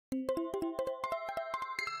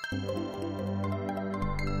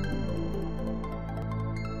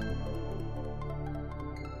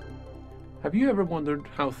Have you ever wondered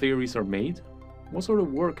how theories are made? What sort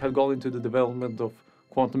of work has gone into the development of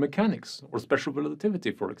quantum mechanics or special relativity,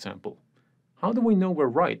 for example? How do we know we're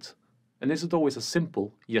right? And is it always a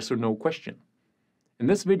simple yes or no question? In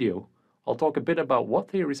this video, I'll talk a bit about what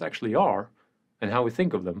theories actually are and how we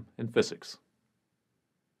think of them in physics.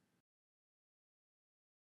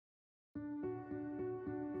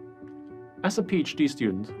 As a PhD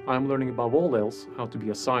student, I am learning above all else how to be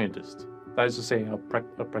a scientist, that is to say, a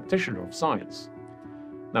practitioner of science.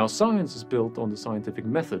 Now, science is built on the scientific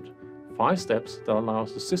method, 5 steps that allow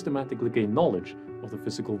us to systematically gain knowledge of the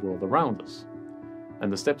physical world around us.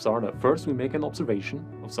 And the steps are that first we make an observation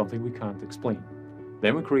of something we can't explain.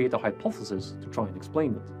 Then we create a hypothesis to try and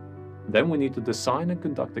explain it. Then we need to design and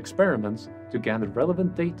conduct experiments to gather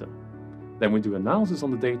relevant data. Then we do analysis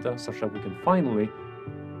on the data such that we can finally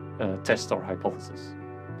test our hypothesis.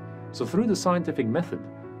 So through the scientific method,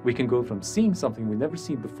 we can go from seeing something we've never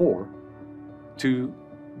seen before to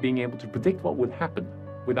being able to predict what would happen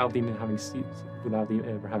without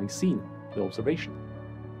ever having seen the observation.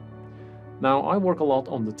 Now, I work a lot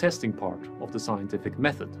on the testing part of the scientific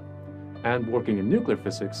method, and working in nuclear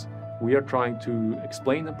physics, we are trying to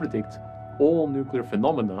explain and predict all nuclear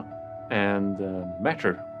phenomena and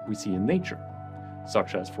matter we see in nature,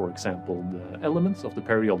 such as, for example, the elements of the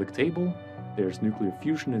periodic table. There's nuclear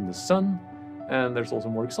fusion in the sun, and there's also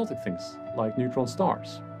more exotic things like neutron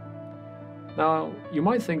stars. Now, you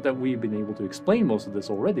might think that we've been able to explain most of this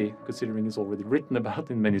already, considering it's already written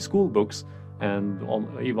about in many school books and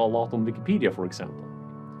even a lot on Wikipedia, for example.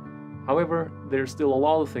 However, there's still a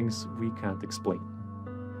lot of things we can't explain.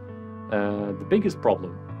 The biggest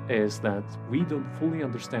problem is that we don't fully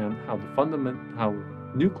understand how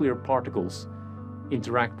nuclear particles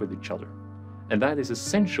interact with each other. And that is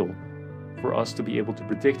essential for us to be able to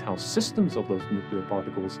predict how systems of those nuclear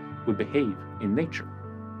particles would behave in nature.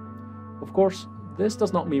 Of course, this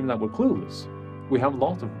does not mean that we're clueless. We have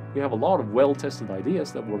a lot of well-tested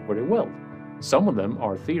ideas that work very well. Some of them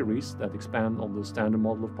are theories that expand on the standard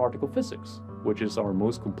model of particle physics, which is our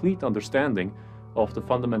most complete understanding of the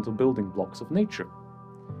fundamental building blocks of nature.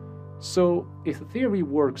 So, if a theory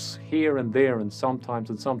works here and there and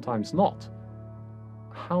sometimes not,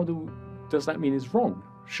 does that mean it's wrong?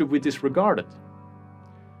 Should we disregard it?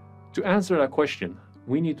 To answer that question,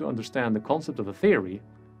 we need to understand the concept of a theory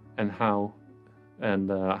and how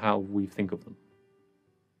we think of them.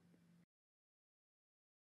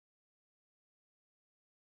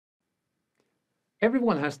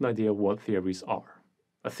 Everyone has an idea of what theories are.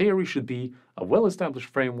 A theory should be a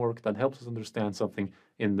well-established framework that helps us understand something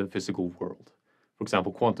in the physical world. For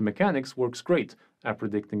example, quantum mechanics works great at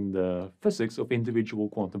predicting the physics of individual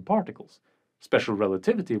quantum particles. Special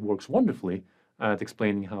relativity works wonderfully at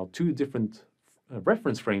explaining how 2 different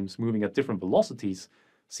reference frames moving at different velocities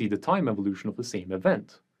see the time evolution of the same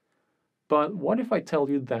event. But what if I tell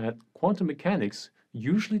you that quantum mechanics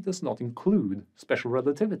usually does not include special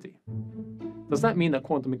relativity? Does that mean that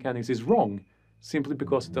quantum mechanics is wrong simply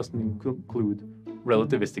because it doesn't include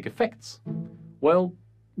relativistic effects? Well,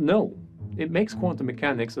 no. It makes quantum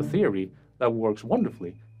mechanics a theory that works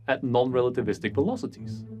wonderfully at non-relativistic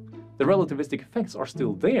velocities. The relativistic effects are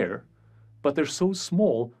still there, but they're so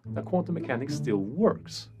small that quantum mechanics still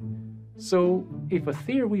works. So, if a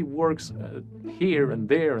theory works here and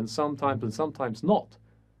there and sometimes not,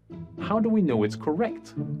 how do we know it's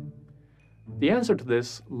correct? The answer to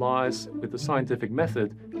this lies with the scientific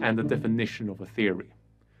method and the definition of a theory.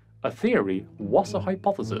 A theory was a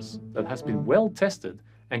hypothesis that has been well tested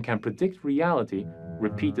and can predict reality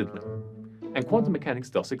repeatedly. And quantum mechanics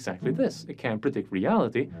does exactly this. It can predict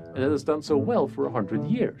reality, and it has done so well for 100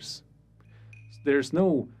 years. There's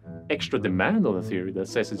no extra demand on a theory that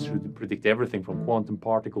says it should predict everything from quantum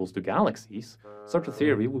particles to galaxies. Such a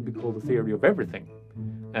theory would be called a theory of everything.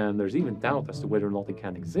 And there's even doubt as to whether or not it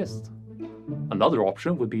can exist. Another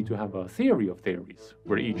option would be to have a theory of theories,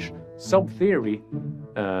 where each sub-theory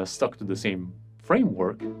stuck to the same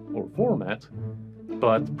framework or format,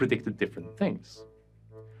 but predicted different things.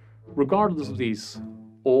 Regardless of these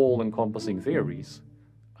all-encompassing theories,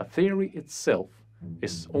 a theory itself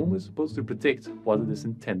is only supposed to predict what it is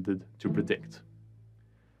intended to predict.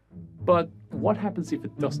 But what happens if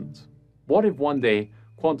it doesn't? What if one day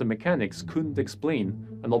quantum mechanics couldn't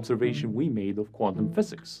explain an observation we made of quantum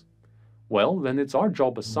physics? Well, then it's our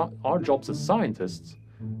jobs as scientists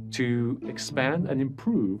to expand and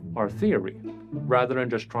improve our theory, rather than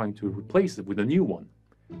just trying to replace it with a new one.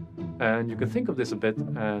 And you can think of this a bit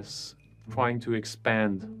as trying to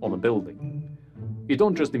expand on a building. You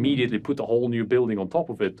don't just immediately put a whole new building on top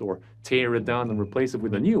of it or tear it down and replace it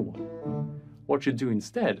with a new one. What you do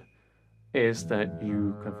instead is that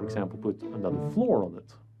you can, for example, put another floor on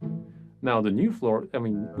it. Now, the new floor, I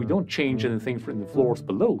mean, we don't change anything from the floors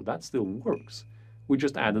below, that still works. We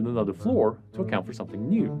just added another floor to account for something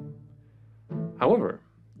new. However,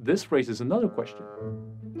 this raises another question.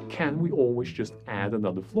 Can we always just add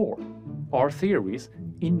another floor? Are theories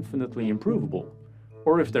infinitely improvable?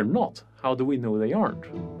 Or if they're not, how do we know they aren't?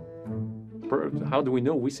 How do we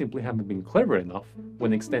know we simply haven't been clever enough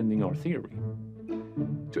when extending our theory?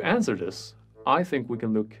 To answer this, I think we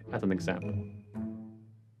can look at an example.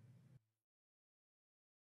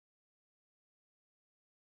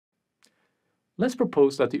 Let's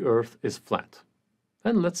propose that the Earth is flat,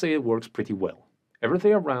 and let's say it works pretty well.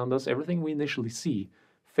 Everything around us, everything we initially see,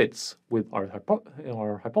 fits with our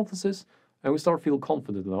hypothesis, and we start to feel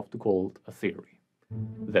confident enough to call it a theory.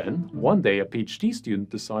 Then, one day, a PhD student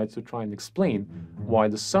decides to try and explain why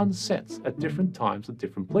the sun sets at different times at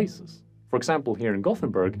different places. For example, here in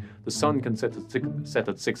Gothenburg, the sun can set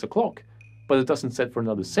at 6 o'clock, but it doesn't set for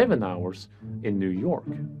another 7 hours in New York.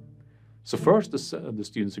 So first, the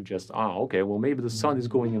student suggests, okay, well, maybe the sun is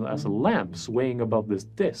going as a lamp swaying above this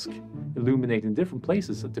disk, illuminating different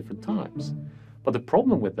places at different times. But the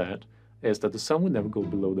problem with that is that the sun would never go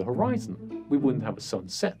below the horizon. We wouldn't have a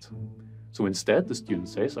sunset. So instead, the student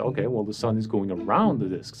says, okay, well, the sun is going around the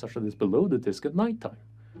disk, such that it's below the disk at nighttime.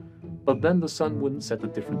 But then the sun wouldn't set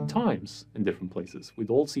at different times in different places.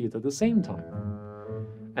 We'd all see it at the same time.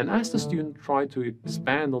 And as the student tried to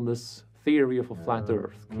expand on this theory of a flat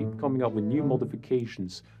Earth, keep coming up with new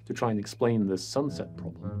modifications to try and explain this sunset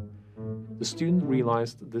problem, the student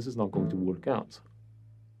realized this is not going to work out.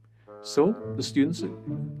 So the student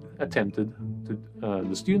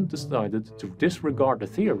decided to disregard the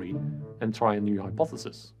theory and try a new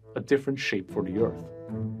hypothesis, a different shape for the Earth.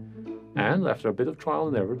 And after a bit of trial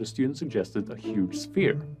and error, the student suggested a huge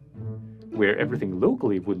sphere, where everything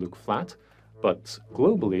locally would look flat, but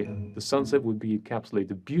globally the sunset would be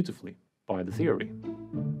encapsulated beautifully by the theory,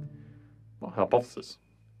 hypothesis.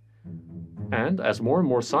 And as more and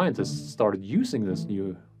more scientists started using this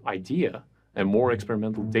new idea, and more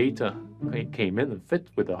experimental data came in and fit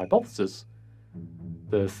with the hypothesis,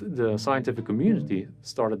 the scientific community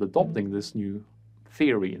started adopting this new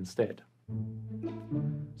theory instead.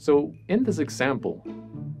 So in this example,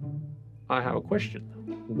 I have a question.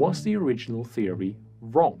 Was the original theory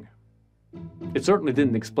wrong? It certainly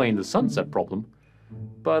didn't explain the sunset problem,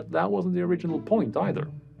 but that wasn't the original point either.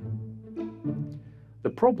 The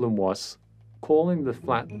problem was calling the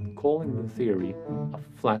theory a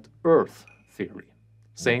flat Earth theory,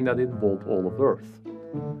 saying that it involved all of Earth.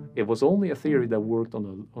 It was only a theory that worked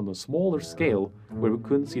on a smaller scale where we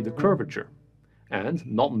couldn't see the curvature. And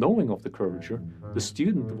not knowing of the curvature, the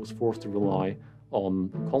student was forced to rely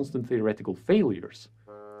on constant theoretical failures,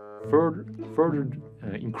 further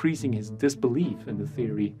increasing his disbelief in the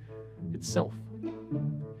theory itself.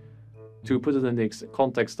 To put it in the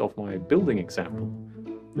context of my building example,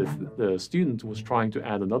 the student was trying to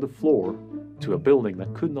add another floor to a building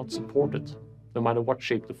that could not support it, no matter what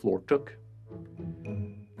shape the floor took.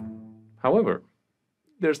 However,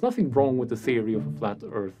 there's nothing wrong with the theory of a flat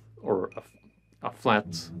Earth or a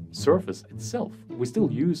flat surface itself. We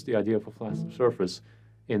still use the idea of a flat surface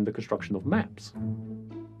in the construction of maps.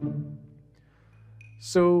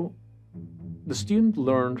 So the student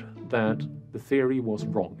learned that the theory was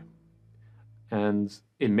wrong. And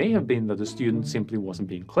it may have been that the student simply wasn't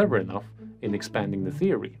being clever enough in expanding the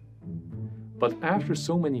theory. But after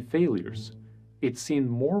so many failures, it seemed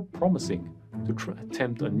more promising to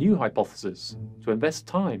attempt a new hypothesis, to invest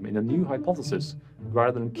time in a new hypothesis,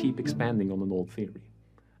 rather than keep expanding on an old theory.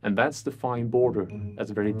 And that's the fine border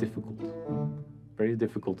that's very difficult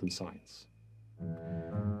in science.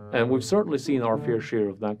 And we've certainly seen our fair share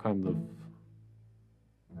of that kind of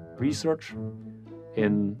research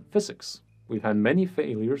in physics. We've had many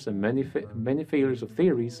failures and many failures of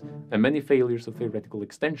theories and many failures of theoretical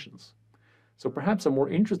extensions. So perhaps a more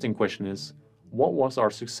interesting question is, what was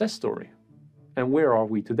our success story? And where are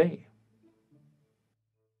we today?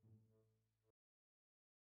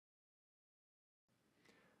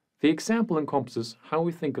 The example encompasses how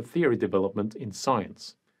we think of theory development in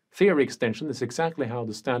science. Theory extension is exactly how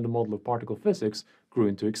the standard model of particle physics grew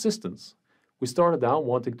into existence. We started out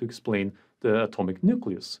wanting to explain the atomic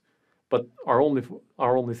nucleus, but our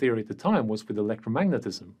only theory at the time was with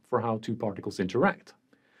electromagnetism for how two particles interact.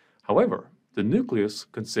 However, the nucleus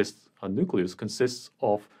consists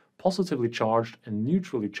of positively charged and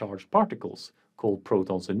neutrally charged particles called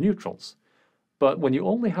protons and neutrons. But when you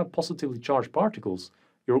only have positively charged particles,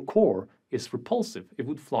 your core is repulsive. It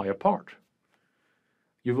would fly apart.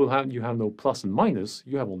 You have no plus and minus,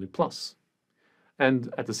 you have only plus.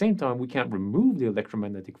 And at the same time, we can't remove the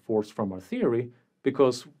electromagnetic force from our theory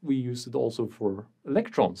because we use it also for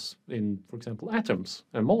electrons in, for example, atoms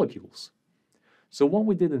and molecules. So what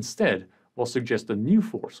we did instead was suggest a new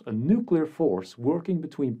force, a nuclear force working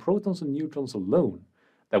between protons and neutrons alone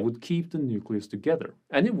that would keep the nucleus together.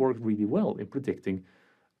 And it worked really well in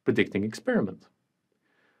predicting experiment.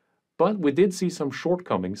 But we did see some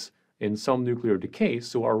shortcomings in some nuclear decay,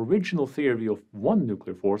 so our original theory of one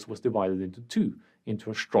nuclear force was divided into two,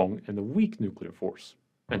 into a strong and a weak nuclear force.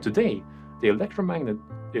 And today, the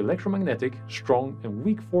electromagnetic, strong and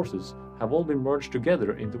weak forces have all been merged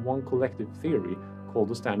together into one collective theory called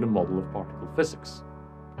the Standard Model of Particle Physics.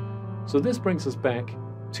 So this brings us back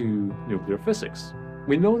to nuclear physics.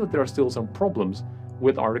 We know that there are still some problems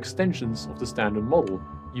with our extensions of the Standard Model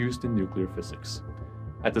used in nuclear physics.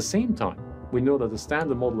 At the same time, we know that the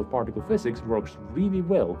Standard Model of Particle Physics works really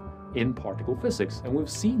well in particle physics, and we've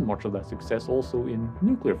seen much of that success also in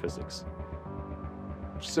nuclear physics.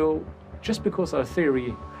 So just because our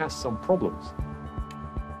theory has some problems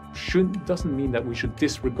doesn't mean that we should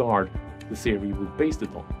disregard the theory we based it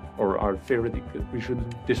on, or we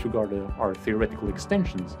should disregard our theoretical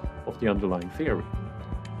extensions of the underlying theory.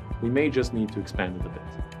 We may just need to expand it a bit.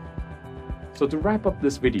 So to wrap up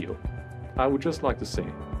this video, I would just like to say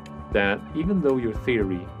that even though your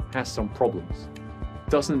theory has some problems,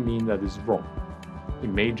 doesn't mean that it's wrong. It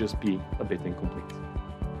may just be a bit incomplete.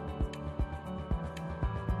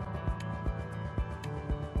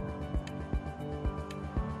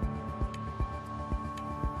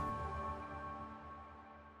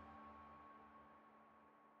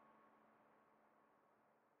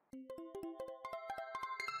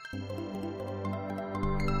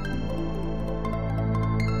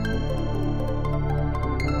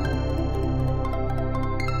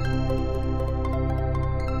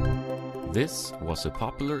 This was a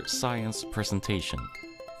popular science presentation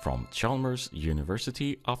from Chalmers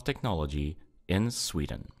University of Technology in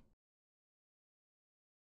Sweden.